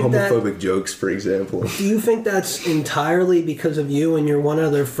you think homophobic jokes, for example. Do you think that's entirely because of you and your one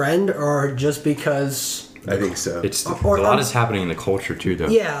other friend, or just because? I think so. A lot is happening in the culture too, though.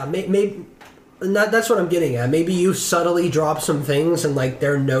 Yeah, maybe. That's what I'm getting at. Maybe you subtly drop some things, and like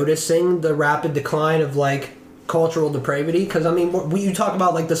they're noticing the rapid decline of like cultural depravity. Because I mean, you talk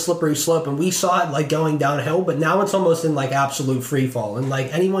about like the slippery slope, and we saw it like going downhill, but now it's almost in like absolute free fall. And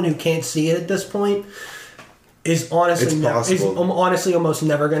like anyone who can't see it at this point is honestly almost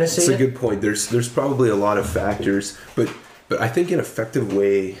never going to see it. It's a good point. There's probably a lot of factors, but I think an effective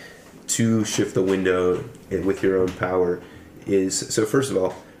way to shift the window with your own power is, so first of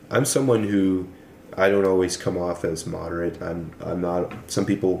all, I'm someone who I don't always come off as moderate. I'm not. Some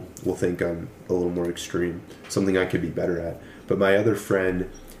people will think I'm a little more extreme, something I could be better at. But my other friend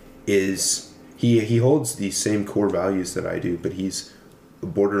is he holds these same core values that I do, but he's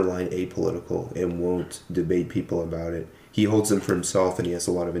borderline apolitical and won't debate people about it. He holds them for himself, and he has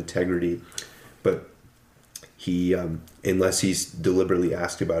a lot of integrity. But he, unless he's deliberately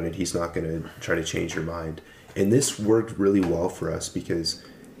asked about it, he's not going to try to change your mind. And this worked really well for us because,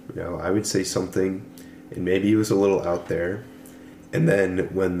 I would say something, and maybe it was a little out there, And then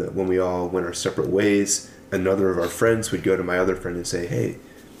when we all went our separate ways, another of our friends would go to my other friend and say, "Hey,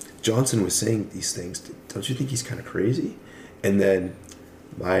 Johnson was saying these things. Don't you think he's kind of crazy?" And then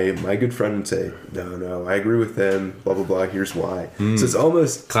my good friend would say, "No, I agree with them. Blah blah blah. Here's why." So it's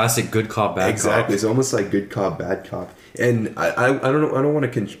almost classic good cop, bad exactly. cop. It's almost like good cop, bad cop. And I don't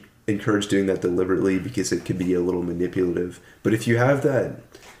want to encourage doing that deliberately because it could be a little manipulative. But if you have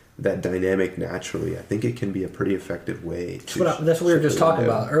that dynamic naturally, I think it can be a pretty effective way. That's what we were just talking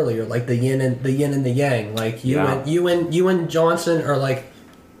about earlier, like the yin and the yang. Like you and Johnson are like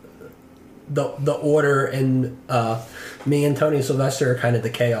the order, and me and Tony Sylvester are kind of the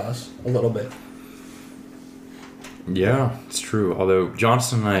chaos a little bit. Yeah, it's true. Although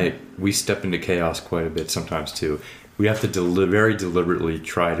Johnson and I, we step into chaos quite a bit sometimes too. We have to very deliberately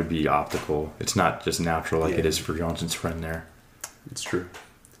try to be optical. It's not just natural like it is for Johnson's friend there. It's true.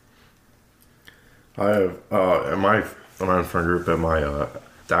 I have in my friend group at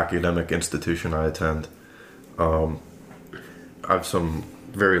the academic institution I attend. I have some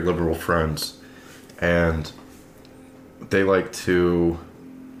very liberal friends, and they like to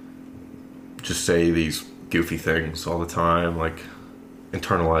just say these goofy things all the time, like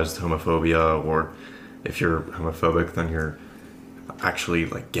internalized homophobia, or if you're homophobic, then you're actually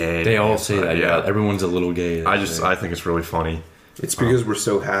like gay. They all say that. Yeah, everyone's a little gay. I think it's really funny. It's because we're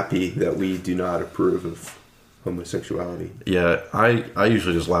so happy that we do not approve of homosexuality. Yeah, I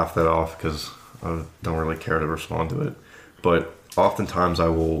usually just laugh that off because I don't really care to respond to it. But oftentimes I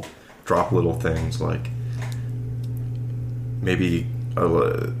will drop little things like maybe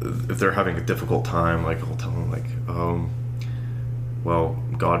if they're having a difficult time, like I'll tell them like, well,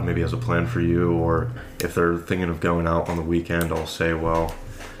 God maybe has a plan for you. Or if they're thinking of going out on the weekend, I'll say, well,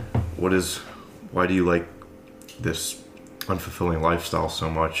 why do you like this unfulfilling lifestyle so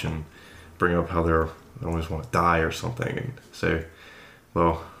much, and bring up how they always want to die or something, and say,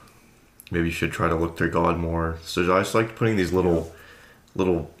 well, maybe you should try to look to God more. So I just like putting these little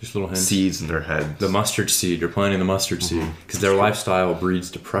hints. Seeds in their head. The mustard seed. You're planting the mustard seed because their lifestyle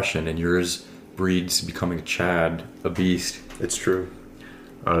breeds depression, and yours breeds becoming a Chad, a beast. It's true.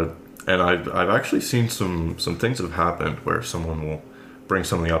 And I've actually seen some things have happened where someone will bring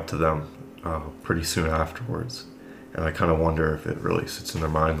something up to them pretty soon afterwards. And I kind of wonder if it really sits in their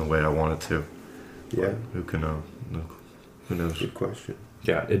mind the way I want it to. Yeah. Who can know? Who knows? Good question.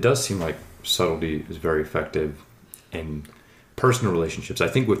 Yeah, it does seem like subtlety is very effective in personal relationships. I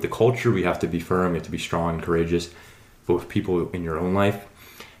think with the culture, we have to be firm, we have to be strong and courageous. But with people in your own life,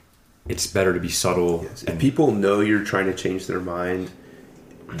 it's better to be subtle. Yes. If people know you're trying to change their mind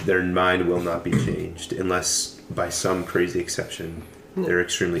will not be changed unless by some crazy exception they're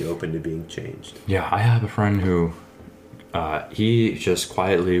extremely open to being changed. Yeah, I have a friend who he just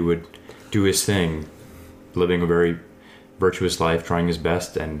quietly would do his thing, living a very virtuous life, trying his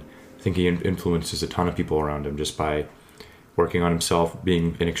best, and I think he influences a ton of people around him just by working on himself,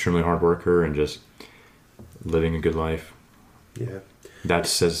 being an extremely hard worker, and just living a good life. Yeah. That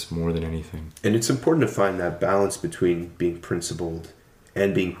says more than anything. And it's important to find that balance between being principled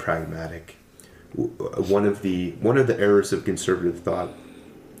and being pragmatic. One of the errors of conservative thought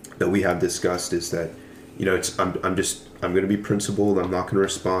that we have discussed is that, I'm going to be principled. I'm not going to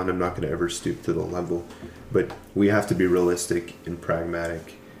respond. I'm not going to ever stoop to the level. But we have to be realistic and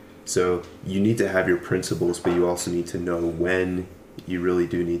pragmatic. So you need to have your principles, but you also need to know when you really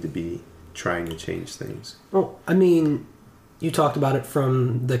do need to be trying to change things. Well, I mean, you talked about it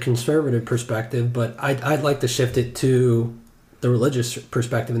from the conservative perspective, but I'd like to shift it to the religious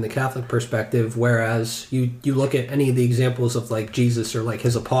perspective and the Catholic perspective, whereas you look at any of the examples of like Jesus or like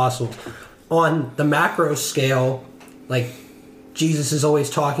his apostles, on the macro scale, like Jesus is always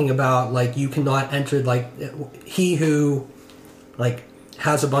talking about like you cannot enter, like he who like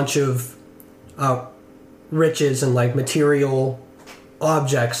has a bunch of riches and like material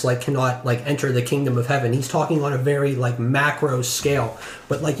objects like cannot like enter the kingdom of heaven. He's talking on a very like macro scale,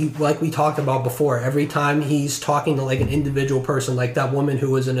 but like we talked about before, every time he's talking to like an individual person, like that woman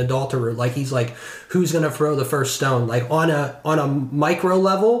who was an adulterer, like he's like, who's gonna throw the first stone? Like on a micro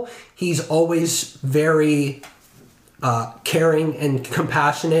level, he's always very caring and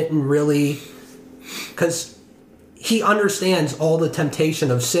compassionate, and really, because he understands all the temptation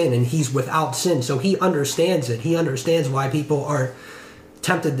of sin, and he's without sin, so he understands it. He understands why people are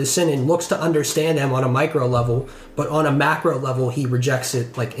tempted to sin and looks to understand them on a micro level, but on a macro level he rejects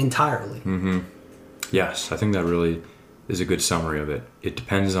it like entirely. Mm-hmm. Yes, I think that really is a good summary of it. It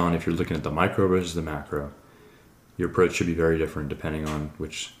depends on if you're looking at the micro versus the macro. Your approach should be very different depending on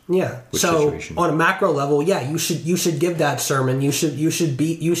which situation. On a macro level, you should give that sermon. You should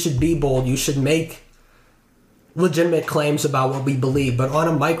be bold. You should make legitimate claims about what we believe, but on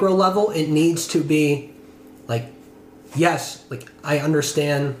a micro level, it needs to be like, yes, like I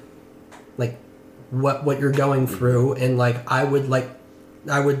understand like what you're going through, and like I would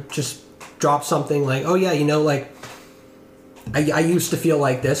just drop something like, oh yeah, like I used to feel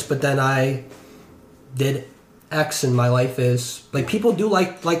like this, but then I did X, and my life is like, people do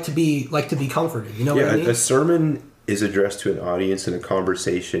like to be comforted. You know what I mean? A sermon is addressed to an audience, and a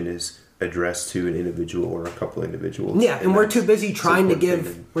conversation is addressed to an individual or a couple individuals. Yeah, and we're too busy trying to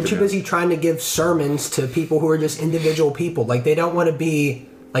give sermons to people who are just individual people. Like, they don't want to be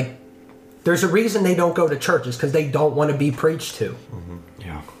like. There's a reason they don't go to churches, because they don't want to be preached to. Mm-hmm.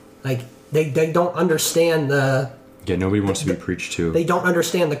 Yeah. Like they don't understand the. Yeah, nobody wants to be preached to. They don't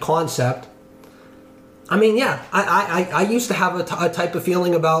understand the concept. I mean, yeah, I used to have a type of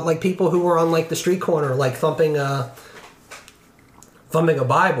feeling about like people who were on like the street corner, like thumping a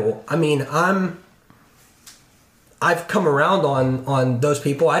Bible. I mean, I've come around on those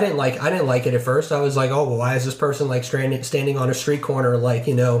people. I didn't like it at first. I was like, oh, well, why is this person like standing on a street corner, like,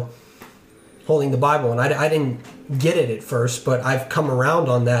 holding the Bible? And I didn't get it at first, but I've come around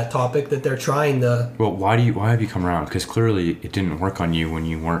on that topic, that they're trying to. Well, why have you come around? Because clearly it didn't work on you when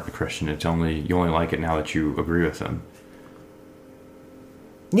you weren't a Christian. You only like it now that you agree with them.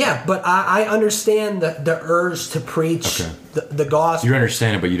 Yeah, but I understand the urge to preach the gospel. You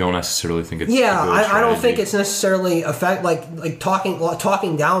understand it, but you don't necessarily think it's. Yeah, I don't think it's necessarily like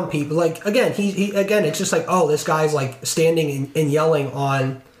talking down people. Like, again, he it's just like, oh, this guy's like standing and yelling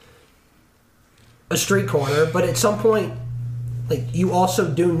on a street corner. But at some point, like, you also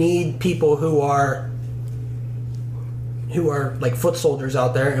do need people who are like foot soldiers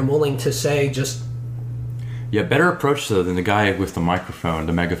out there and willing to say just. Yeah, better approach though than the guy with the microphone,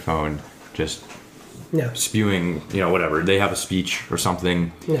 the megaphone, just spewing, whatever. They have a speech or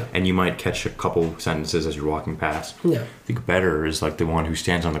something, and you might catch a couple sentences as you're walking past. Yeah. I think better is like the one who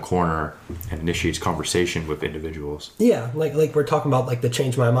stands on the corner and initiates conversation with individuals. Yeah, like we're talking about, like the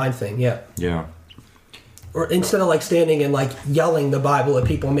change my mind thing. Yeah. Yeah. Or instead of like standing and like yelling the Bible at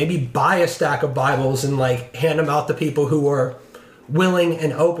people, maybe buy a stack of Bibles and like hand them out to people who are willing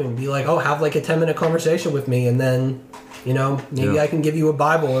and open. Be like, oh, have like a 10-minute conversation with me, and then maybe I can give you a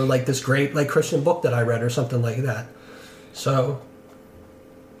Bible or like this great like Christian book that I read or something like that. So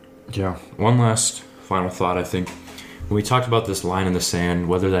yeah, one last final thought. I think when we talked about this line in the sand,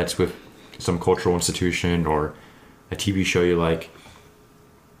 whether that's with some cultural institution or a TV show you like,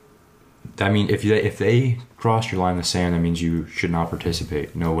 I mean, if they cross your line in the sand, that means you should not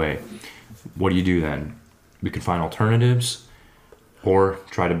participate. No way. What do you do then? We could find alternatives or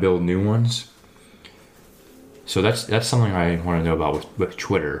try to build new ones. So that's something I want to know about with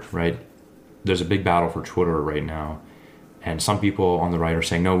Twitter, right? There's a big battle for Twitter right now. And some people on the right are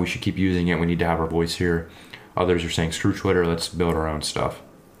saying, no, we should keep using it. We need to have our voice here. Others are saying, screw Twitter. Let's build our own stuff.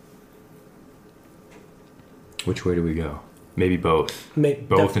 Which way do we go? Maybe both.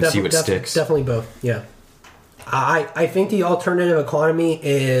 Both and see what sticks. Definitely both, yeah. I think the alternative economy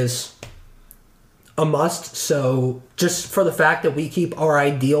is a must. So just for the fact that we keep our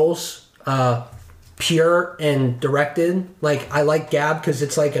ideals pure and directed. Like, I like Gab because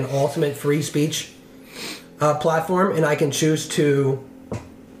it's like an ultimate free speech platform, and I can choose to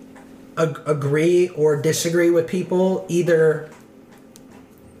agree or disagree with people either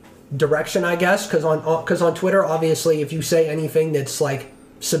direction, I guess, because on Twitter, obviously, if you say anything that's like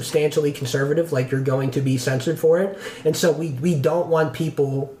substantially conservative, like, you're going to be censored for it. And so we don't want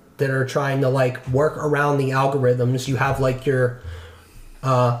people that are trying to like work around the algorithms. You have like your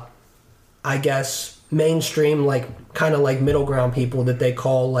I guess mainstream, like kind of like middle ground people that they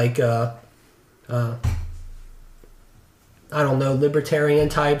call like I don't know, libertarian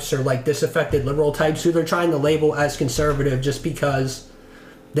types or like disaffected liberal types, who they're trying to label as conservative just because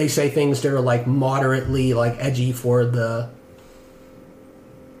they say things that are like moderately like edgy for the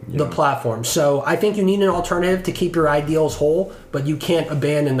platform. So I think you need an alternative to keep your ideals whole, but you can't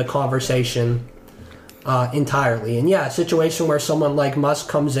abandon the conversation entirely. And yeah, a situation where someone like Musk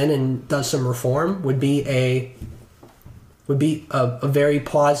comes in and does some reform would be a very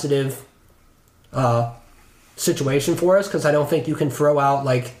positive situation for us, because I don't think you can throw out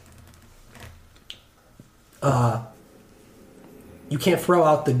like you can't throw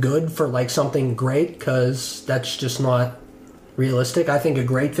out the good for like something great, because that's just not realistic. I think a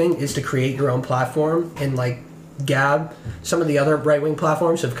great thing is to create your own platform, and like Gab, some of the other right-wing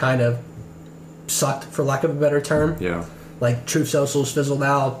platforms have kind of sucked, for lack of a better term. Yeah. Like Truth Social's fizzled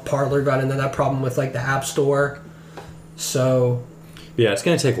out, Parler got into that problem with like the App Store. So yeah, it's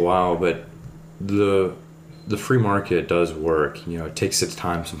going to take a while, but the free market does work. You know, it takes its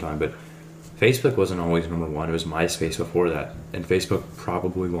time sometimes, but Facebook wasn't always number one. It was MySpace before that. And Facebook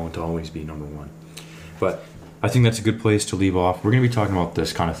probably won't always be number one. But I think that's a good place to leave off. We're going to be talking about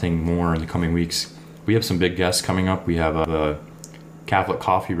this kind of thing more in the coming weeks. We have some big guests coming up. We have the Catholic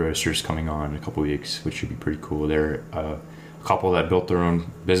coffee roasters coming on in a couple weeks, which should be pretty cool. They're a couple that built their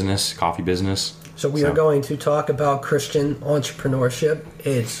own business, coffee business. So we are going to talk about Christian entrepreneurship.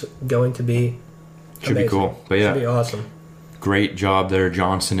 It's going to be Should amazing. be cool. But yeah, Should be awesome. great job there,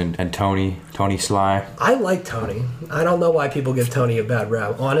 Johnson and Tony Sly. I like Tony. I don't know why people give Tony a bad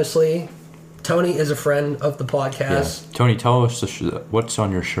rap. Honestly, Tony is a friend of the podcast. Tony, tell us what's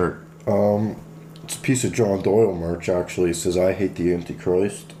on your shirt. It's a piece of John Doyle merch, actually. It says, "I hate the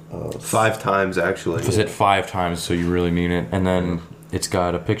Antichrist." 5 times, actually. Is it 5 times, so you really mean it? And then it's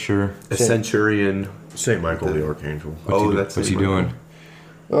got a picture. A centurion. St. Michael the Archangel. That's What's he Saint doing?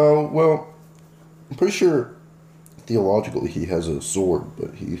 Michael. Well, I'm pretty sure theologically he has a sword,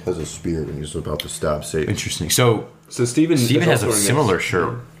 but he has a spear. And he's about to stab Satan. Interesting. So So Stephen has also a wearing similar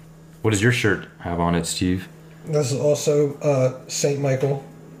shirt. What does your shirt have on it, Steve? This is also St. Michael.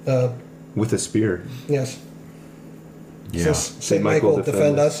 with a spear. Yes. Yeah. St. Michael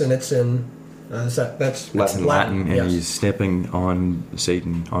defend us, and it's in that's It's in Latin, and yes. he's snipping on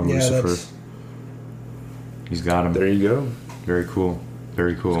Satan, on Yeah, Lucifer. that's He's got him. There you go. Very cool.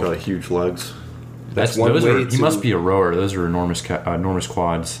 Very cool. He's got huge legs. That's one way he to- must be a rower. Those are enormous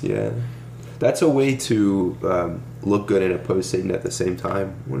quads. Yeah. That's a way to look good and oppose Satan at the same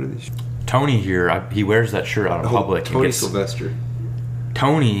time. One of these. Tony here, he wears that shirt out in public. and Tony gets- Sylvester.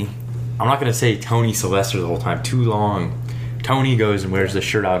 Tony, I'm not going to say Tony Sylvester the whole time. Too long. Tony goes and wears the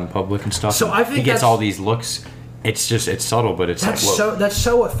shirt out in public and stuff. So and I think he gets that's- all these looks. It's subtle, but it's That's like, look. that's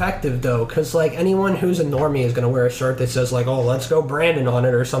so effective though, because like anyone who's a normie is gonna wear a shirt that says like, "Oh, let's go Brandon" on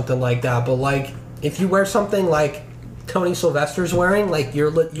it or something like that. But like, if you wear something like Tony Sylvester's wearing, like you're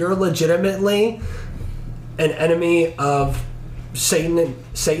legitimately an enemy of Satan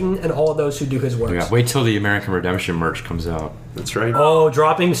and all of those who do his works. Yeah, wait till the American Redemption merch comes out. That's right. Oh,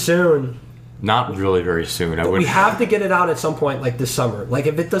 dropping soon. Not really very soon. I But would. we have to get it out at some point, like this summer. Like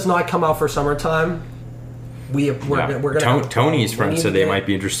if it does not come out for summertime, we're gonna. Tony's we friend need said to they get- might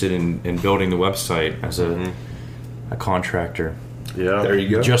be interested in building the website as a contractor. Yeah. There you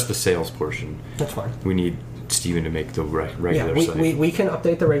go. Just the sales portion. That's fine. We need Steven to make the regular Yeah, site. we can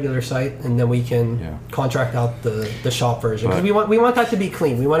update the regular site and then we can Yeah. contract out the shop version because But- we want that to be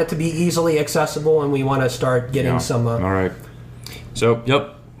clean. We want it to be easily accessible and we want to start getting Yeah. some. All right. So,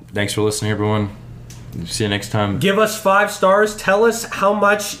 yep. Thanks for listening, everyone. See you next time. Give us 5 stars. Tell us how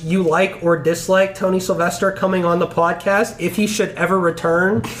much you like or dislike Tony Sylvester coming on the podcast. If he should ever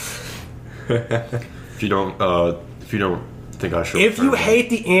return. If you don't think I should. If you return, hate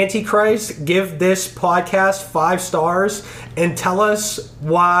the Antichrist, give this podcast 5 stars and tell us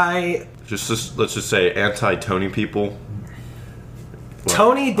why let's just say anti-Tony people. Well,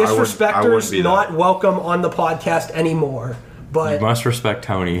 Tony I wouldn't Disrespector's be that. not welcome on the podcast anymore. You But must respect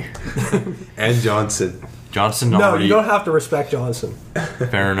Tony. And Johnson. Johnson no, already. you don't have to respect Johnson.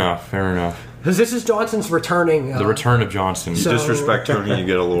 Fair enough. Because this is Johnson's returning. The return of Johnson. So- Disrespect Tony, you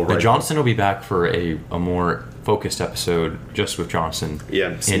get a little But right. Johnson will be back for a more focused episode just with Johnson Yeah,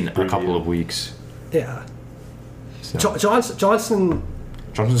 in sneak a couple preview. of weeks. Yeah. So. Johnson.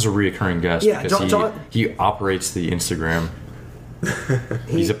 Johnson's a reoccurring guest Yeah, because he operates the Instagram.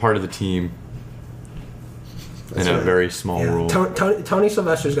 He's a part of the team in a very small Yeah, role. Tony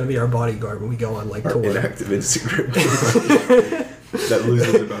Sylvester is going to be our bodyguard when we go on like tour. Inactive Instagram page. That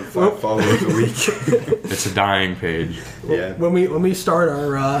loses about 5 followers a week. It's a dying page. Yeah. When we start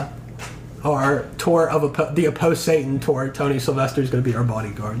our tour of the Oppose Satan tour, Tony Sylvester is going to be our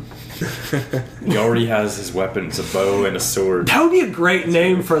bodyguard. He already has his weapons, a bow and a sword. That would be a great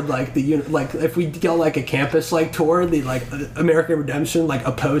name for like like if we go like a campus like tour, the like American Redemption like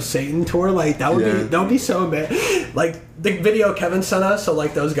Oppose Satan tour, like that would be so bad. Like the video Kevin sent us, so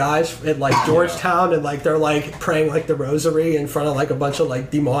like those guys at like Georgetown and like they're like praying like the rosary in front of like a bunch of like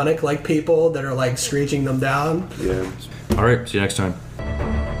demonic like people that are like screeching them down. Yeah. All right, see you next time.